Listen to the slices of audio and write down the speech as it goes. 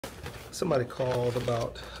Somebody called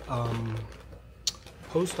about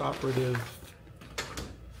post-operative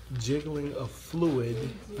jiggling of fluid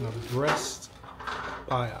in a breast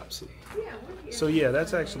biopsy. So yeah,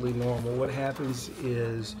 that's actually normal. What happens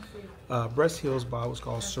is breast heals by what's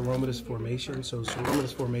called seromatous formation. So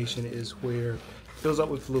seromatous formation is where it fills up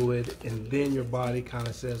with fluid, and then your body kind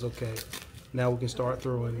of says, okay, now we can start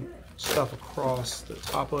throwing stuff across the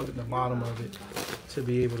top of it and the bottom of it to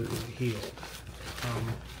be able to heal.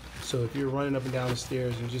 So if you're running up and down the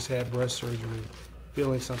stairs and you just had breast surgery,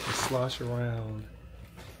 feeling something slosh around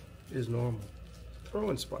is normal.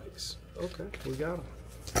 Throwing spikes. Okay, we got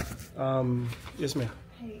them. Yes, ma'am.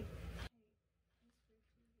 Hey.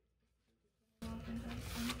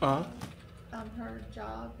 Her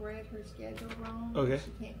job read her schedule wrong. Okay.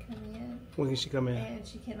 She can't come in. When can she come in? And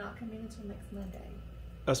she cannot come in until next Monday.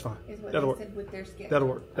 That's fine. Is what That'll they work. said with their schedule. That'll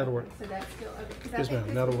work. That'll work. So that's still okay. Yes,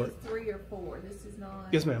 ma'am. That'll work. 3 or 4. This is not.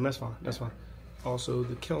 Yes, ma'am. That's fine. That's fine. Also,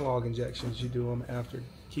 the Keloids injections, you do them after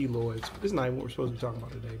keloids. This is not even what we're supposed to be talking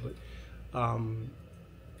about today, but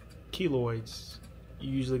keloids,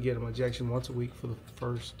 you usually get an injection once a week for the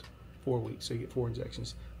first 4 weeks. So you get 4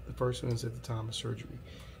 injections. The first one is at the time of surgery.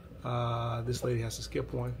 This lady has to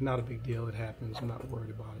skip one. Not a big deal. It happens. I'm not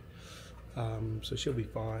worried about it. So she'll be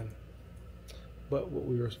fine. But what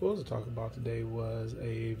we were supposed to talk about today was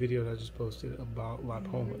a video that I just posted about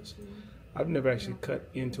lipomas. I've never actually cut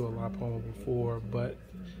into a lipoma before, but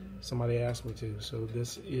somebody asked me to. So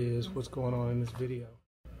this is what's going on in this video.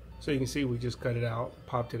 So you can see we just cut it out,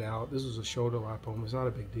 popped it out. This was a shoulder lipoma. It's not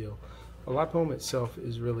a big deal. A lipoma itself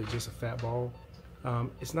is really just a fat ball.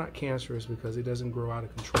 It's not cancerous because it doesn't grow out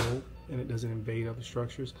of control and it doesn't invade other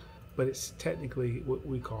structures, but it's technically what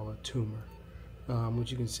we call a tumor.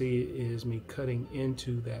 What you can see is me cutting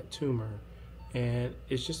into that tumor, and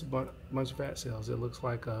it's just a bunch of fat cells. It looks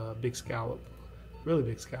like a big scallop, really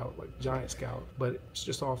big scallop, like giant scallop, but it's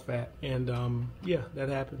just all fat. And yeah, that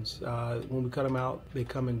happens. When we cut them out, they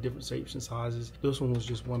come in different shapes and sizes. This one was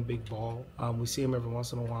just one big ball. We see them every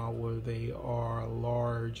once in a while where they are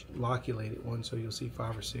large loculated ones, so you'll see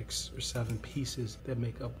 5 or 6 or 7 pieces that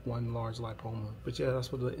make up one large lipoma. But yeah,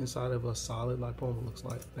 that's what the inside of a solid lipoma looks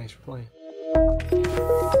like. Thanks for playing.